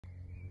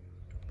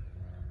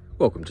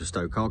Welcome to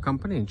Stow Car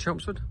Company in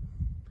Chelmsford.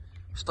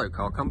 Stow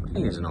Car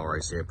Company is an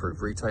RAC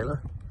approved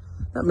retailer.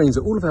 That means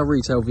that all of our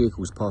retail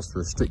vehicles pass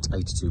through a strict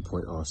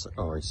 82-point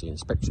RAC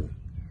inspection.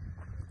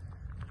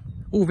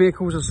 All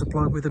vehicles are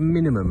supplied with a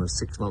minimum of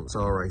 6 months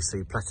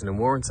RAC Platinum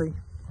warranty.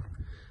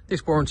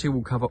 This warranty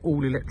will cover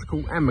all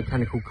electrical and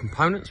mechanical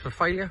components for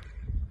failure.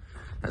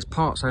 That's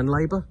parts and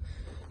labour.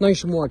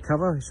 Nationwide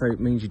cover, so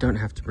it means you don't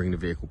have to bring the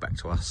vehicle back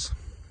to us.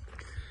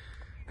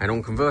 And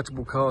on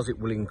convertible cars, it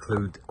will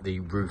include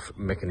the roof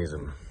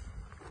mechanism.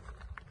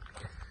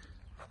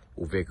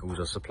 All vehicles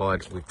are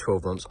supplied with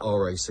 12 months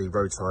RAC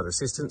roadside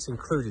assistance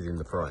included in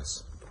the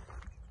price.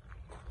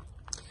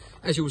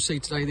 As you will see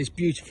today, this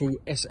beautiful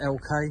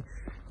SLK,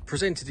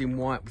 presented in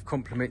white with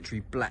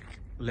complimentary black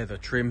leather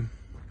trim.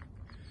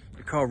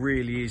 The car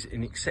really is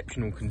in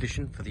exceptional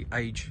condition for the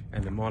age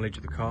and the mileage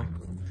of the car.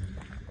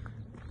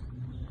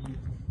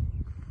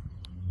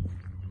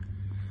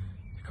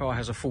 The car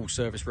has a full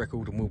service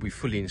record and will be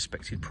fully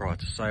inspected prior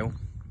to sale.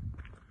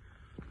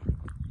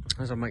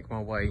 As I make my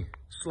way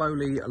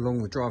slowly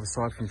along the driver's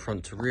side from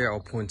front to rear,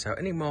 I'll point out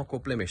any mark or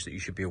blemish that you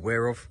should be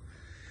aware of.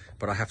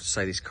 But I have to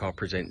say this car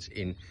presents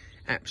in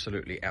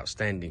absolutely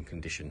outstanding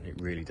condition, it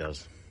really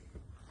does.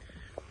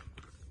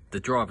 The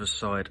driver's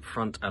side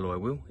front alloy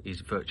wheel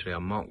is virtually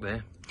unmarked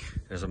there.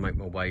 As I make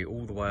my way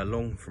all the way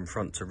along from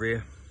front to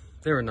rear,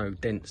 there are no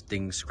dents,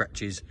 dings,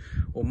 scratches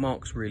or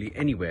marks really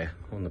anywhere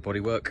on the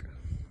bodywork.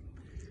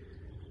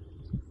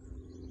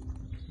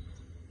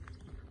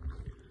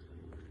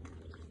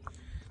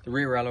 The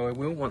rear alloy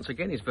wheel, once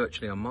again, is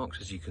virtually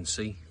unmarked, as you can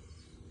see.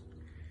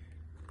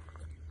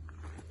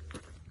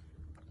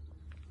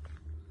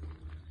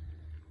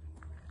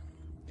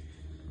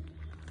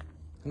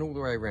 And all the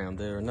way around,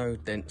 there are no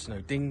dents,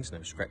 no dings,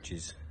 no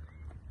scratches.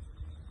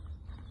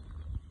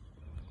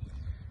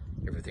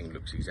 Everything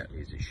looks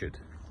exactly as it should.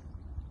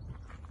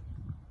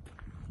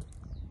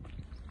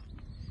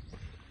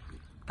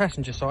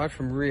 Passenger side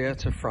from rear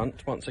to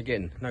front, once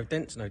again, no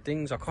dents, no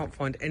dings. I can't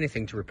find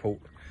anything to report,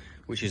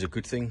 which is a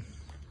good thing.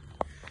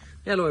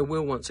 The alloy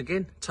wheel, once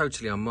again,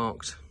 totally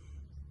unmarked.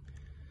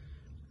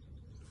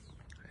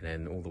 And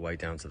then all the way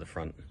down to the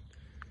front,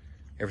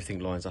 everything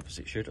lines up as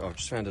it should. I've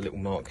just found a little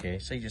mark here,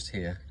 see just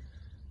here.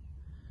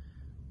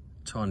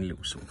 Tiny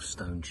little sort of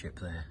stone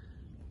chip there.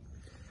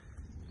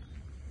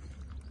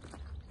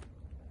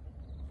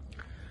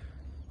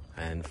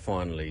 And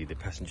finally, the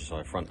passenger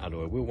side front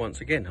alloy wheel,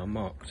 once again,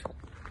 unmarked.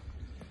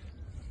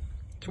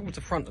 Towards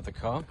the front of the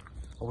car,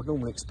 I would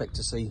normally expect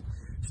to see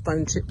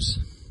stone chips.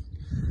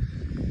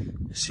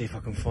 Let's see if I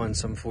can find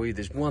some for you.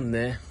 There's one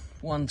there,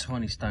 one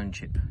tiny stone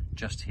chip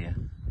just here.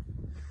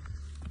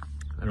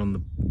 And on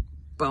the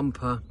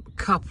bumper, a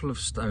couple of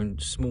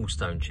small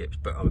stone chips,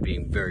 but I'm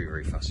being very,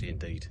 very fussy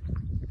indeed.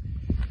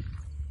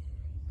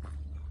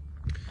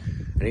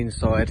 And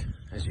inside,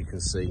 as you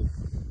can see,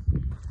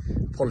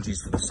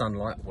 apologies for the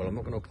sunlight. Well, I'm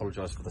not going to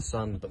apologise for the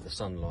sun, but the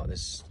sunlight,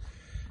 there's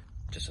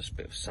just a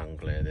bit of sun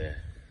glare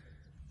there.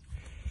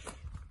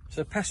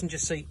 So the passenger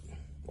seat,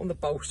 on the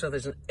bolster,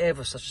 there's an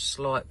ever such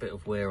slight bit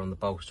of wear on the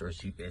bolster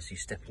as you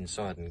step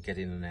inside and get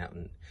in and out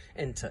and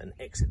enter and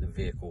exit the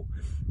vehicle.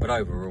 But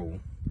overall,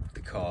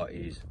 the car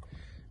is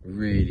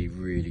really,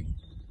 really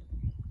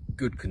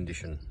good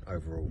condition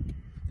overall.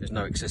 There's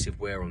no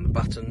excessive wear on the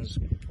buttons,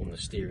 on the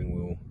steering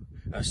wheel,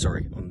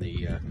 on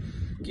the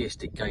gear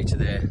stick gaiter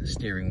there,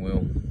 steering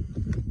wheel.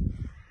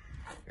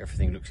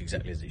 Everything looks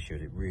exactly as it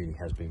should. It really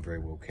has been very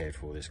well cared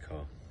for, this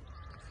car.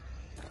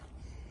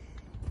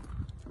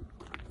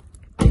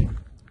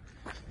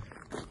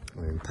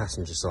 On the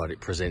passenger side, it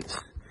presents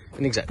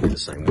in exactly the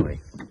same way.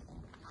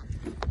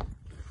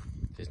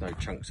 There's no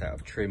chunks out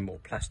of trim or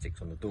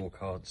plastics on the door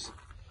cards.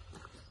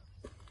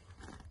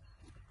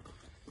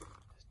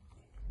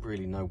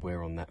 Really no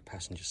wear on that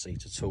passenger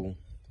seat at all.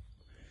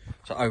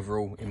 So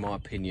overall, in my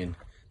opinion,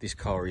 this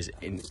car is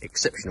in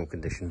exceptional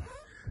condition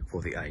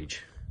for the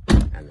age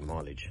and the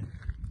mileage.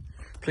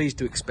 Please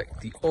do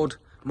expect the odd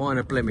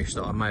minor blemish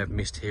that I may have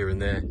missed here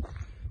and there.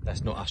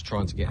 That's not us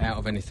trying to get out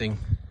of anything.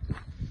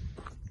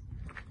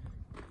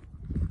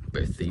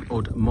 But it's the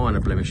odd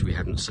minor blemish we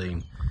haven't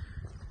seen.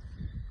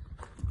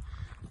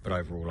 But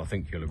overall, I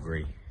think you'll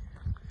agree,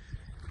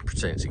 it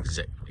presents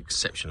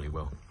exceptionally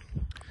well.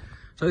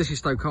 So this is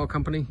Stow Car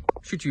Company.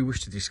 Should you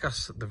wish to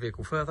discuss the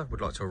vehicle further,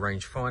 would like to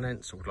arrange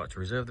finance, or would like to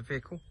reserve the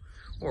vehicle,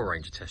 or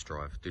arrange a test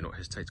drive, do not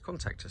hesitate to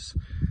contact us.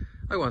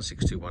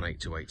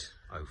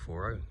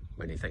 01621828040.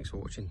 Many thanks for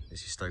watching.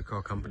 This is Stow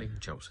Car Company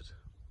in Chelmsford.